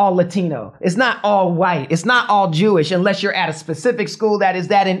 It's not all Latino. It's not all white. It's not all Jewish, unless you're at a specific school that is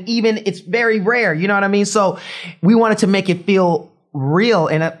that. And even it's very rare. You know what I mean? So we wanted to make it feel real.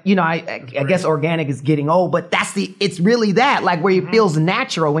 And, you know, I guess organic is getting old, but it's really that, like, where it feels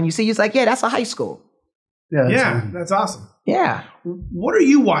natural when you see, it's like, yeah, that's a high school. Yeah, that's awesome. Yeah. What are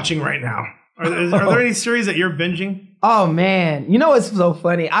you watching right now? Are there any series that you're binging? Oh man, you know what's so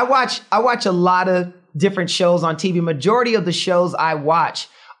funny? I watch a lot of different shows on TV. Majority of the shows I watch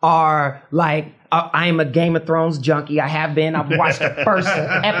are like, I am a Game of Thrones junkie. I have been. I've watched the first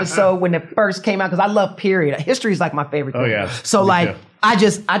episode when it first came out because I love period. History is like my favorite thing. Oh yeah. So like, I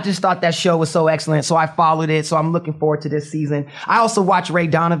just thought that show was so excellent. So I followed it. So I'm looking forward to this season. I also watch Ray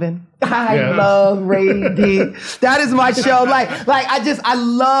Donovan. I love Ray D. That is my show. I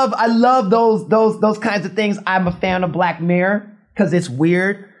love those kinds of things. I'm a fan of Black Mirror because it's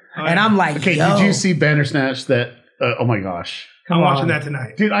weird. And I'm like, okay, yo. Did you see Bandersnatch? That oh my gosh, I'm watching that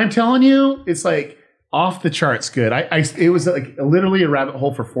tonight, dude. I'm telling you, it's like off the charts good. It was like literally a rabbit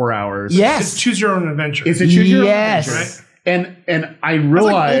hole for 4 hours. Yes, it's choose your own adventure. It's a choose your own adventure, right? And I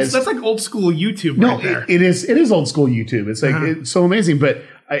realized that's like old school YouTube. Right there. It is old school YouTube. It's like it's so amazing, but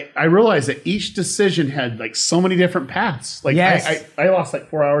I realized that each decision had like so many different paths. Like I lost like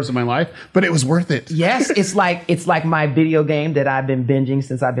 4 hours of my life, but it was worth it. Yes, it's like my video game that I've been binging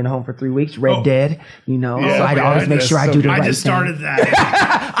since I've been home for 3 weeks, Red Dead. You know, so I always make sure I do the right thing. I just started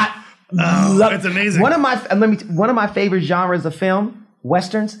that. It's amazing. One of my favorite genres of film,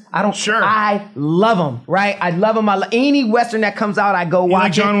 Westerns. I love them. Right, I love them. Any Western that comes out, I go watch.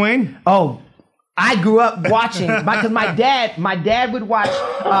 Like John Wayne? Oh. I grew up watching because my dad would watch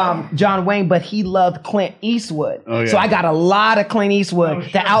John Wayne, but he loved Clint Eastwood. Oh, yeah. So I got a lot of Clint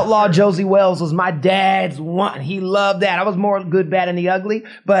Eastwood. The Outlaw Josie Wells was my dad's one. He loved that. I was more Good, Bad, and the Ugly,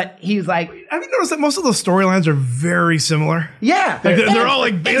 but he was like, have you noticed that most of those storylines are very similar? Yeah, they're all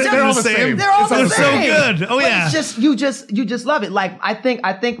like basically the same. They're all the same. So good. Oh but yeah, it's just you just love it. Like I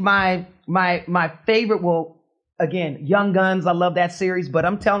think my favorite will. Again, Young Guns, I love that series, but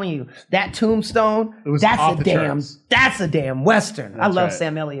I'm telling you, that Tombstone, that's a damn Western. I love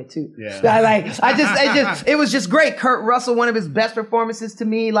Sam Elliott too. Yeah. It was just great. Kurt Russell, one of his best performances to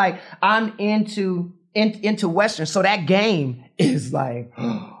me. Like, I'm into Western. So that game is like,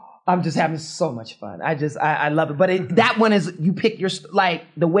 I'm just having so much fun. I love it. But that one is, you pick your, like,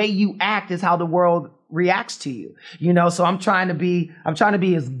 the way you act is how the world reacts to you, you know. So I'm trying to be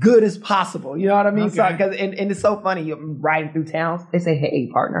as good as possible. You know what I mean? Okay. So, and it's so funny. You're riding through towns. They say, "Hey,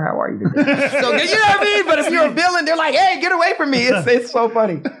 partner, how are you today?" So you know what I mean? But if you're a villain, they're like, "Hey, get away from me!" It's so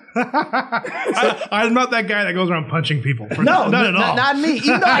funny. I'm not that guy that goes around punching people. No, not at all. Not me.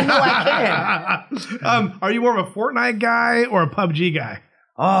 Even though I know I can. Are you more of a Fortnite guy or a PUBG guy?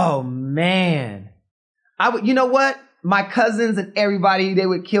 Oh man, you know what? my cousins and everybody, they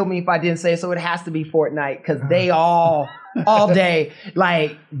would kill me if I didn't say it. So it has to be Fortnite because they all day,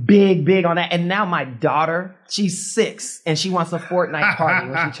 like big on that. And now my daughter, she's 6 and she wants a Fortnite party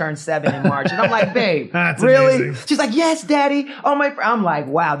when she turns 7 in March. And I'm like, babe, That's really? amazing. She's like, yes, daddy. Oh my, I'm like,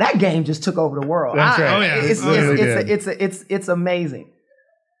 wow, that game just took over the world. That's right. Oh, yeah. It's amazing.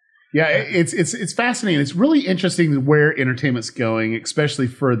 Yeah, it's fascinating. It's really interesting where entertainment's going, especially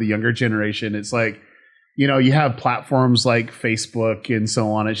for the younger generation. It's like, you know, you have platforms like Facebook and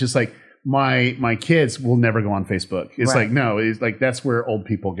so on. It's just like my kids will never go on Facebook. It's like, no, it's like that's where old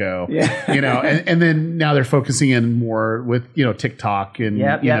people go. Yeah. You know, and then now they're focusing in more with, you know, TikTok and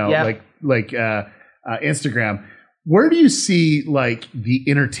like Instagram. Where do you see like the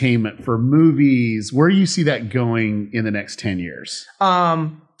entertainment for movies? Where do you see that going in the next 10 years?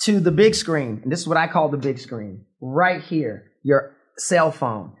 To the big screen. And this is what I call the big screen. Right here, your cell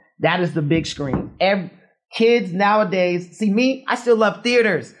phone. That is the big screen. Kids nowadays, see me, I still love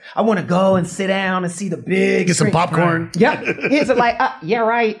theaters. I want to go and sit down and see the big Get screen. some popcorn. Yep. Kids are like, yeah,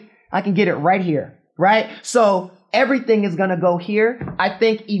 right. I can get it right here. Right? So everything is going to go here. I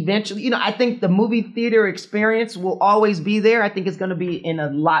think eventually, you know, I think the movie theater experience will always be there. I think it's going to be in a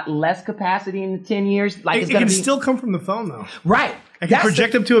lot less capacity in 10 years. Like It can still come from the phone, though. Right. I can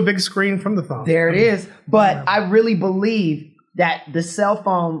project them to a big screen from the phone. There it is. But I really believe that the cell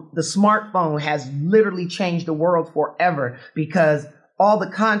phone, the smartphone has literally changed the world forever because all the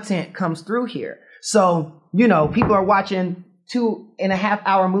content comes through here. So, you know, people are watching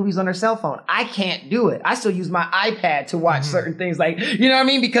 2.5-hour movies on their cell phone. I can't do it. I still use my iPad to watch certain things, like, you know what I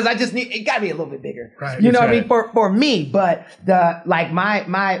mean? Because I just need, it gotta be a little bit bigger. Right. You know what I mean? For me, but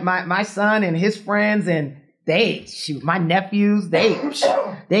my son and his friends and my nephews, they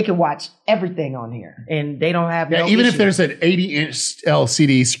can watch everything on here and they don't have no even issue. if there's an 80-inch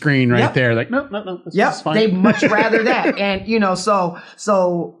LCD screen right there, like, no, this is fine. They much rather that. And, you know, so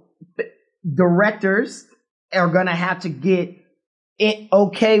directors are going to have to get it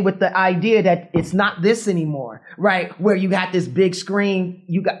okay with the idea that it's not this anymore, right? Where you got this big screen,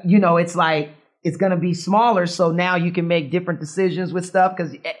 you got, you know, it's like, it's going to be smaller. So now you can make different decisions with stuff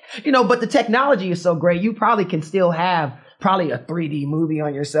because, you know, but the technology is so great. You probably can still have probably a 3D movie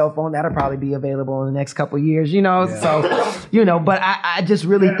on your cell phone. That'll probably be available in the next couple of years, you know? Yeah. So, you know, but I just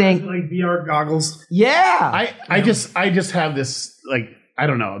really think like VR goggles. Yeah. I just have this, like, I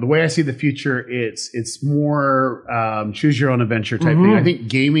don't know. The way I see the future, it's more choose your own adventure type thing. I think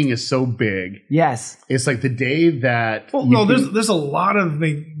gaming is so big. Yes. It's like the day that. Well, no, there's a lot of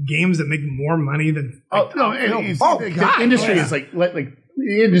games that make more money than. The industry is like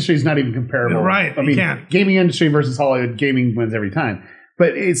the industry is not even comparable. Right. I mean, gaming industry versus Hollywood, gaming wins every time.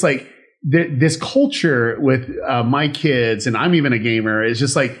 But it's like this culture with my kids, and I'm even a gamer, is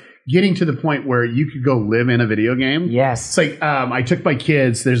just like getting to the point where you could go live in a video game. Yes. It's like I took my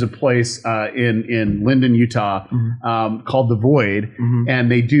kids. There's a place in Linden, Utah called The Void,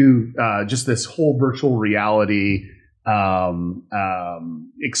 and they do just this whole virtual reality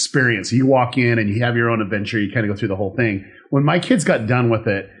experience. You walk in and you have your own adventure. You kind of go through the whole thing. When my kids got done with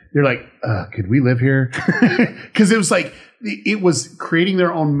it, they're like, could we live here? Because it was like, it was creating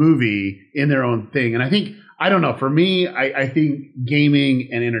their own movie in their own thing. And I don't know, for me, I think gaming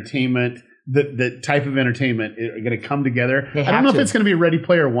and entertainment, the type of entertainment are going to come together. I don't know if it's going to be Ready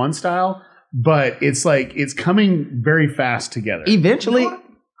Player One style, but it's like, it's coming very fast together. Eventually. You know,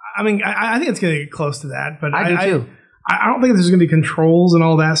 I mean, I think it's going to get close to that, but I do too. I don't think there's going to be controls and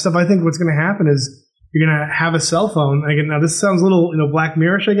all that stuff. I think what's going to happen is you're going to have a cell phone. Again, now this sounds a little, Black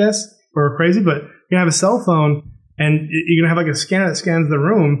Mirror-ish, I guess, or crazy, but you're going to have a cell phone and you're going to have like a scanner that scans the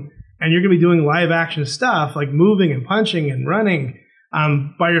room, and you're going to be doing live action stuff like moving and punching and running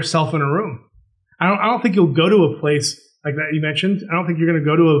by yourself in a room. I don't think you'll go to a place like that you mentioned. I don't think you're going to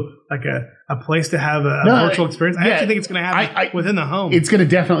go to a place to have a virtual experience. I actually think it's going to happen within the home. It's going to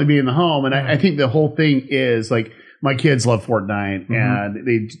definitely be in the home, and I think the whole thing is like, my kids love Fortnite, and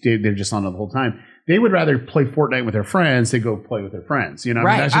they're just on it the whole time. They would rather play Fortnite with their friends. They go play with their friends. You know,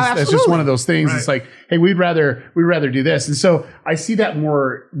 right. I mean, that's just one of those things. Right. It's like, hey, we'd rather do this. And so I see that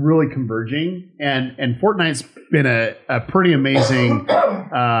more really converging. And Fortnite's been a pretty amazing,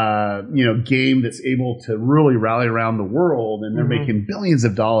 game that's able to really rally around the world, and they're making billions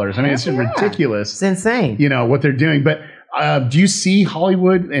of dollars. I mean, it's just ridiculous. It's insane. You know what they're doing, but. Do you see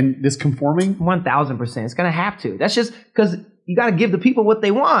Hollywood and this conforming? 1,000%. It's going to have to. That's just because you got to give the people what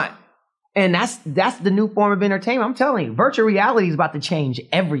they want. And that's the new form of entertainment. I'm telling you, virtual reality is about to change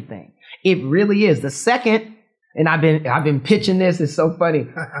everything. It really is. The second, and I've been pitching this, it's so funny.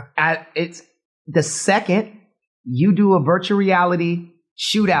 It's the second you do a virtual reality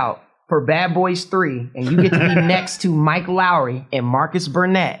shootout for Bad Boys 3, and you get to be next to Mike Lowry and Marcus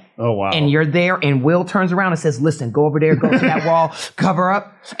Burnett. Oh, wow. And you're there, and Will turns around and says, listen, go over there, go to that wall, cover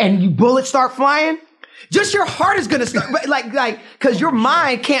up, and you bullets start flying. Just your heart is gonna start, because your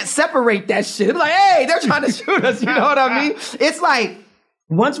mind can't separate that shit. It's like, hey, they're trying to shoot us, you know what I mean? It's like,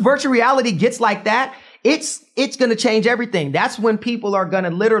 once virtual reality gets like that, it's gonna change everything. That's when people are gonna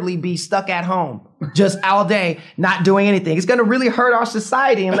literally be stuck at home, just all day, not doing anything. It's gonna really hurt our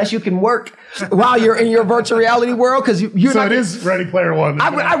society unless you can work while you're in your virtual reality world, because you're so not. it is Ready Player One.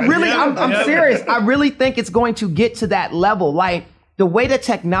 I'm serious. I really think it's going to get to that level. Like, the way that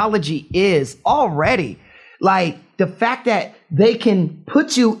technology is already, like the fact that they can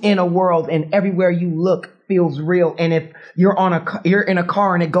put you in a world and everywhere you look feels real. And if you're in a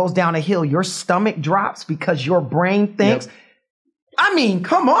car and it goes down a hill, your stomach drops because your brain thinks, I mean,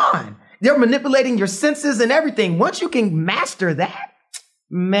 come on. They're manipulating your senses and everything. Once you can master that,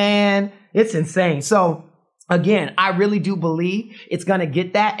 man, it's insane. So again, I really do believe it's going to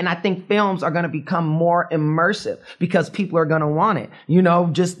get that. And I think films are going to become more immersive because people are going to want it. You know,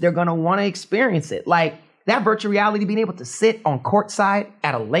 just they're going to want to experience it. Like that virtual reality, being able to sit on courtside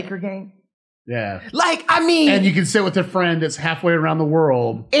at a Laker game. Yeah. Like, I mean. And you can sit with a friend that's halfway around the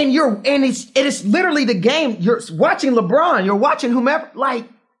world. And it is literally the game. You're watching LeBron. You're watching whomever. Like,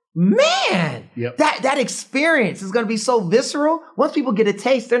 man, that experience is going to be so visceral. Once people get a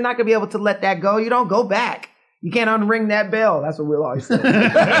taste, they're not going to be able to let that go. You don't go back. You can't unring that bell. That's what we'll always say.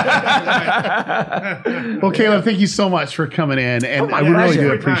 Well, Caleb, thank you so much for coming in. And I really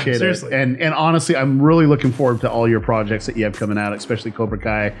do appreciate it. Seriously. And honestly, I'm really looking forward to all your projects that you have coming out, especially Cobra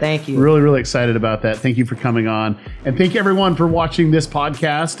Kai. Thank you. Really, really excited about that. Thank you for coming on. And thank everyone for watching this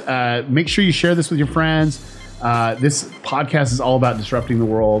podcast. Make sure you share this with your friends. This podcast is all about disrupting the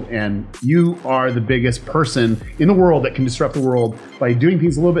world, and you are the biggest person in the world that can disrupt the world by doing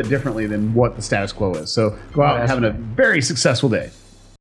things a little bit differently than what the status quo is. So go out and having a very successful day.